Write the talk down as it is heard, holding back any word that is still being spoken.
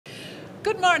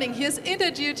Good morning, here's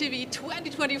INTERGEO TV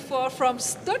 2024 from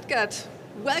Stuttgart.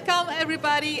 Welcome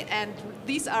everybody, and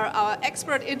these are our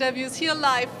expert interviews here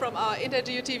live from our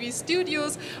INTERGEO TV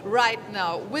studios right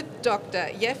now with Dr.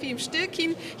 Yimin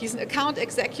Shtirkin. He's an account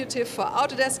executive for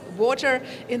Autodesk Water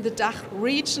in the DACH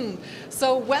region.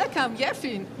 So welcome,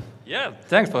 Yimin. Yeah,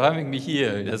 thanks for having me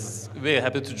here. Yes, very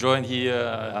happy to join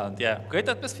here. Great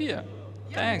atmosphere.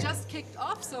 Yeah, Thanks. we just kicked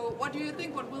off, so what do you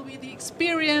think? What will be the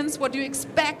experience? What do you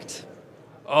expect?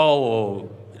 Oh,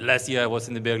 last year I was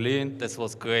in Berlin. This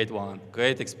was great one.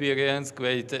 Great experience,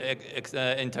 great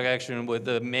interaction with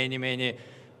many,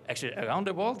 actually around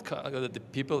the world. The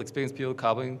people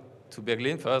coming to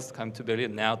Berlin first, come to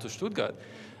Berlin, now to Stuttgart.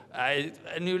 I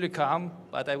newly come,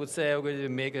 but I would say I already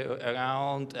make it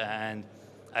around, and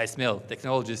I smell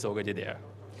technology is already there.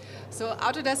 So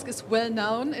Autodesk is well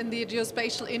known in the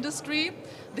geospatial industry.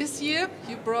 This year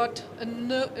you brought a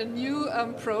new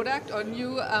product or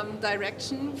new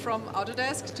direction from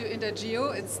Autodesk to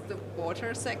INTERGEO. It's the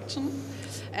water section.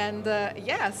 And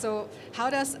so how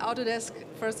does Autodesk,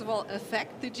 first of all,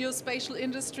 affect the geospatial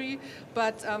industry?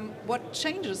 But what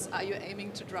changes are you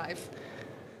aiming to drive?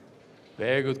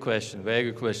 Very good question, very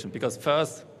good question. Because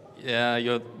first,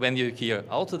 when you hear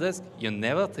Autodesk, you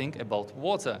never think about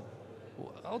water.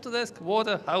 Autodesk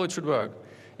Water, how it should work.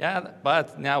 Yeah,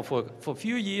 but now for a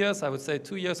few years, I would say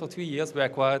 2 years or 3 years, we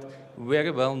acquired a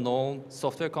very well-known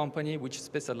software company which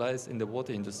specializes in the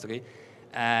water industry.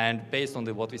 And based on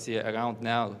what we see around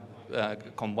now,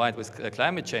 combined with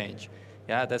climate change,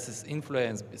 this is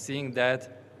influence. Seeing that,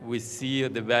 we see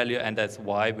the value, and that's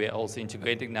why we're also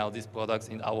integrating now these products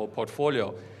in our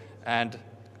portfolio. And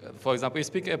for example, we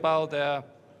speak about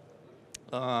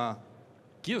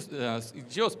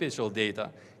geospatial data.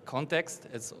 Context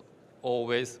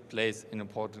always plays an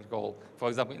important role. For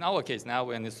example, in our case, now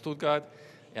we're in Stuttgart,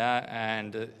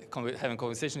 and having a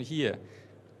conversation here.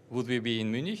 Would we be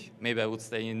in Munich? Maybe I would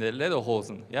stay in the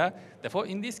Lederhosen. Therefore,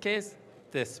 in this case,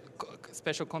 this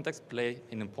special context play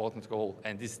an important role,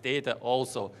 and this data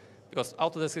also, because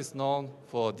Autodesk is known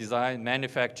for design,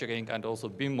 manufacturing, and also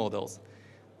BIM models.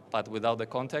 But without the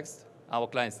context, our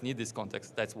clients need this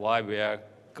context. That's why we are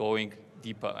going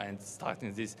deeper and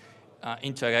starting this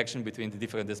interaction between the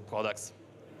different products.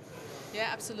 Yeah,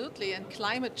 absolutely. And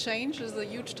climate change is a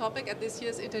huge topic at this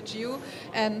year's INTERGEO.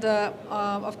 And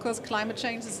of course, climate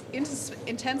change is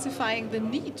intensifying the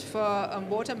need for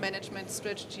water management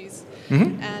strategies.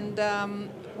 Mm-hmm. And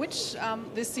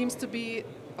this seems to be,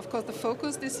 of course, the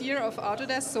focus this year of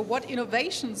Autodesk. So what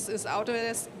innovations is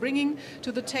Autodesk bringing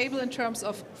to the table in terms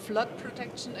of flood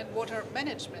protection and water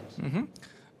management? Mm-hmm.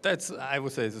 I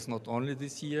would say, it's not only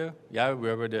this year. Yeah,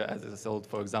 we already, as I said,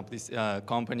 for example, this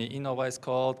company Innova is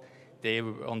called. They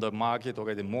were on the market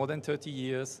already more than 30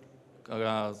 years,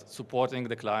 supporting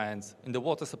the clients in the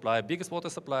water supply, biggest water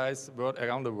supplies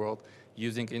around the world,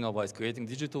 using Innova, is creating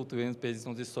digital twins based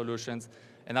on these solutions.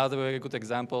 And other very good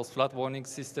examples, flood warning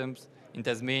systems in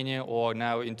Tasmania or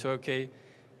now in Turkey.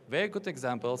 Very good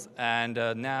examples, and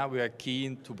now we are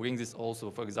keen to bring this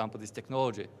also, for example, this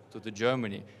technology to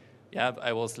Germany. Yeah,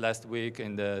 I was last week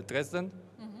in Dresden,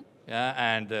 mm-hmm.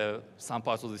 And some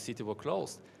parts of the city were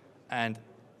closed. And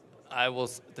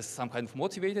this some kind of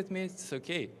motivated me. It's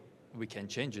okay, we can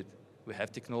change it. We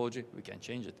have technology, we can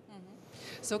change it.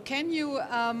 Mm-hmm. So can you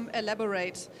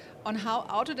elaborate on how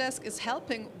Autodesk is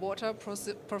helping water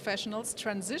professionals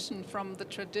transition from the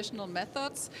traditional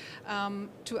methods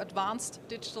to advanced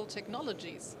digital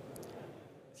technologies?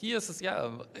 Yes,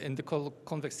 in the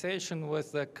conversation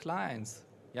with the clients,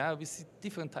 we see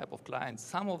different type of clients.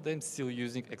 Some of them still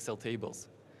using Excel tables.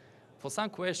 For some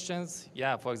questions,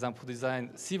 for example,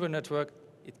 design sewer network,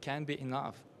 it can be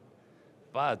enough.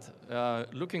 But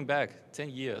looking back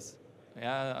 10 years,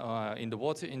 in the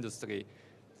water industry,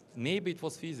 maybe it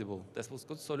was feasible. That was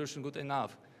good solution, good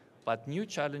enough. But new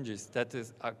challenges that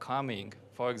are coming,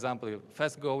 for example,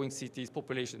 fast-growing cities,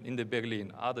 population in the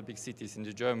Berlin, other big cities in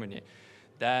Germany.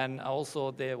 Then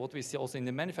also what we see also in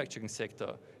the manufacturing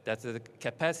sector, that the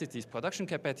capacities, production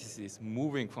capacities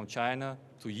moving from China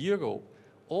to Europe,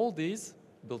 all these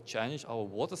will change our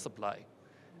water supply.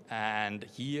 And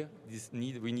here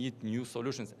we need new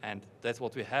solutions, and that's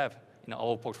what we have in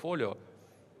our portfolio.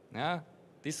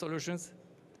 These solutions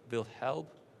will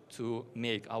help to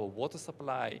make our water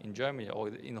supply in Germany or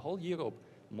in whole Europe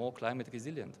more climate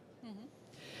resilient.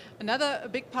 Another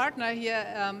big partner here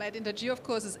at INTERGEO, of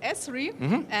course, is Esri.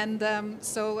 Mm-hmm. And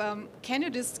can you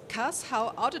discuss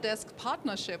how Autodesk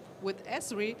partnership with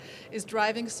Esri is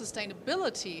driving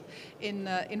sustainability in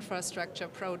infrastructure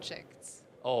projects?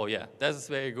 Oh yeah, that's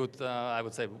very good. I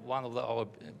would say one of our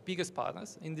biggest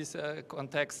partners in this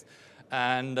context.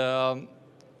 And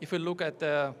if we look at,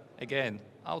 again,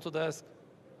 Autodesk,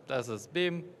 this is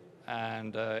BIM,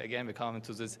 and again, we come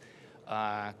into this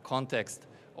context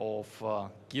of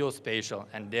geospatial,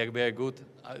 and they're very good,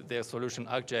 their solution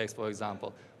ArcGIS, for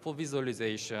example, for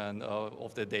visualization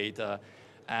of the data.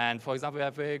 And for example, we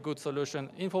have a very good solution,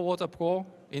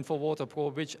 InfoWater Pro,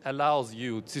 which allows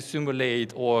you to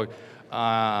simulate or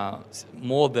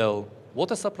model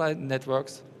water supply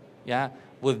networks, yeah,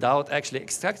 without actually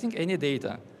extracting any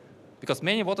data. Because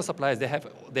many water suppliers, they have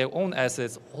their own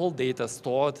assets, all data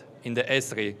stored in the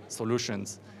Esri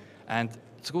solutions. And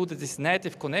through this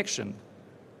native connection,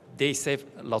 they save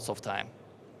lots of time.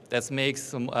 That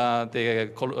makes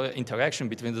the interaction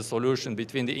between the solution,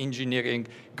 between the engineering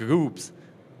groups,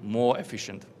 more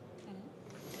efficient.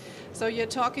 So you're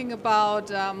talking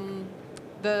about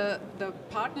the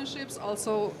partnerships.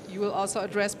 Also, you will also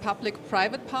address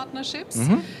public-private partnerships.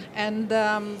 And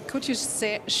could you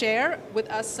share with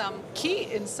us some key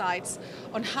insights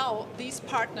on how these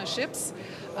partnerships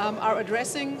are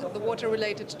addressing the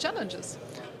water-related challenges?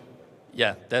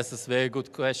 Yeah, that's a very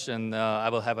good question. I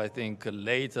will have, I think, a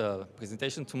later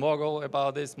presentation tomorrow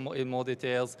about this in more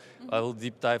details. I will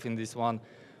deep dive in this one.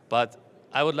 But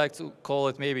I would like to call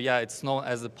it maybe, yeah, it's known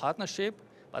as a partnership,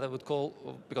 but I would call,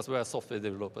 because we are software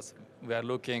developers, we are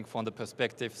looking from the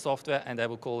perspective software, and I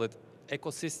would call it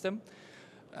ecosystem.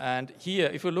 And here,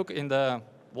 if you look in the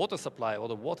water supply or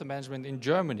the water management in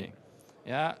Germany,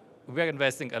 yeah, we're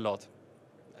investing a lot.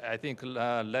 I think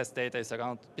last data is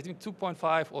around between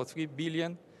 2.5 or 3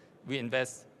 billion we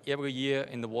invest every year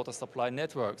in the water supply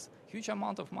networks. Huge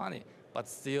amount of money, but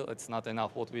still it's not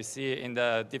enough. What we see in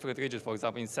the different regions, for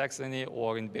example, in Saxony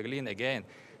or in Berlin, again,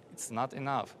 it's not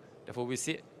enough. Therefore, we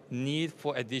see need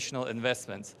for additional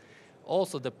investments.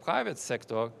 Also, the private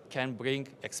sector can bring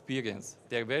experience.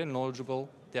 They're very knowledgeable,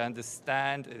 they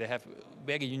understand, they have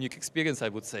very unique experience, I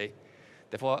would say.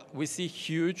 Therefore, we see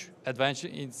huge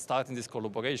advantage in starting these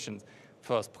collaborations.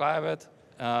 First private,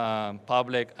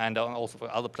 public, and also for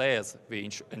other players, the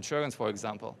insurance, for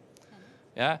example.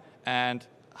 Yeah, and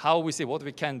how we see what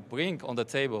we can bring on the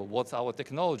table, what's our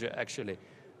technology actually.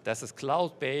 That's a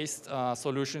cloud-based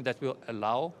solution that will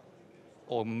allow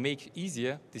or make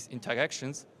easier these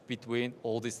interactions between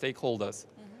all the stakeholders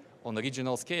on a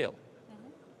regional scale.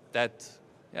 That,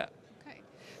 yeah.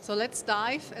 So let's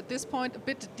dive at this point a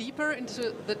bit deeper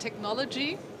into the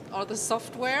technology or the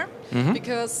software,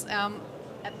 because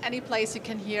at any place you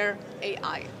can hear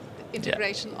AI, the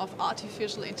integration of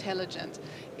artificial intelligence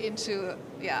into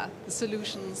the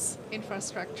solutions,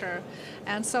 infrastructure,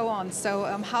 and so on. So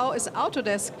how is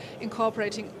Autodesk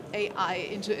incorporating AI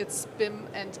into its BIM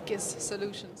and GIS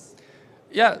solutions?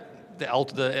 Yeah,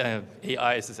 the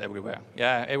AI is everywhere.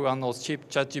 Yeah, everyone knows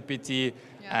ChatGPT.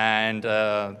 And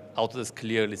Autodesk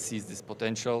clearly sees this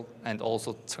potential and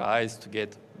also tries to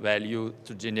get value,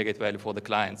 to generate value for the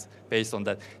clients based on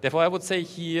that. Therefore, I would say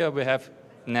here we have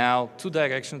now two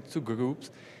directions, two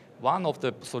groups. One of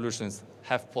the solutions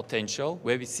have potential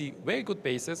where we see very good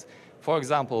basis. For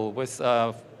example, with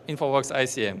InfoWorks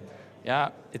ICM,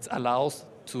 yeah, it allows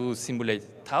to simulate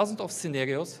thousands of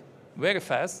scenarios very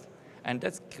fast, and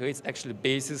that creates actually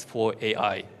basis for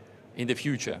AI in the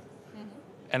future.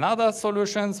 And other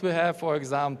solutions we have, for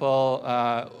example,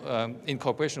 in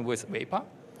cooperation with WEPA,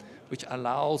 which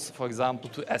allows, for example,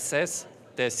 to assess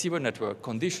the sewer network,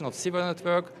 condition of sewer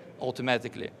network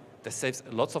automatically. That saves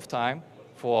lots of time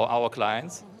for our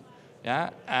clients. Yeah,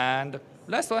 and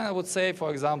last one I would say,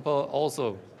 for example,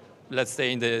 also, let's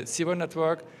say in the sewer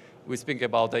network, we speak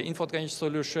about the info drainage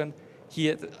solution.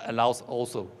 Here it allows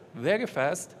also very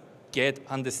fast get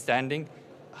understanding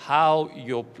how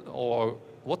or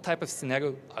what type of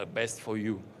scenario are best for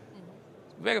you.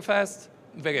 Very fast,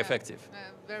 very effective.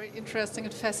 Very interesting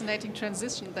and fascinating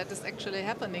transition that is actually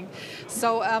happening.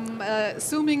 So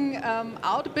zooming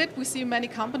out a bit, we see many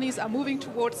companies are moving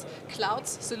towards cloud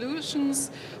solutions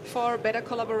for better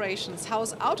collaborations. How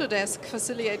is Autodesk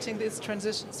facilitating these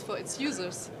transitions for its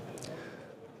users?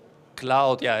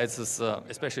 Cloud, yeah, it's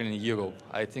especially in Europe.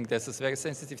 I think this is a very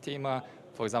sensitive theme.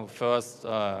 For example, first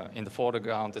in the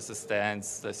foreground, this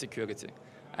stands the security.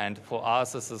 And for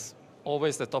us, this is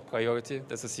always the top priority.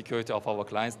 That's the security of our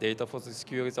clients, data for the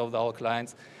security of our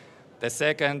clients. The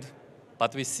second,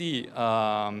 but we see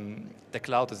the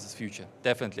cloud as the future,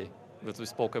 definitely. What we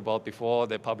spoke about before,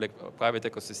 the public-private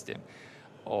ecosystem.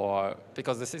 Or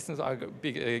because the systems are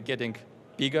getting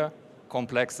bigger,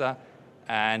 complexer,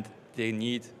 and they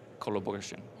need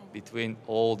collaboration between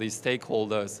all these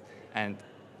stakeholders. And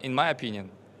in my opinion,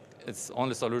 its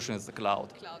only solution is the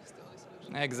cloud. Cloud is the only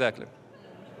solution. Exactly.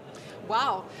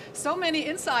 Wow, so many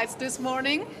insights this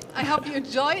morning. I hope you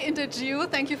enjoy INTERGEO.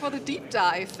 Thank you for the deep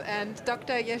dive. And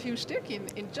Dr. Yimin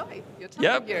Shtirkin, enjoy your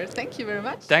time here. Thank you very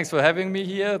much. Thanks for having me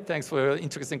here. Thanks for your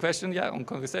interesting question, on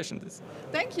conversation.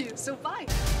 Thank you. So bye.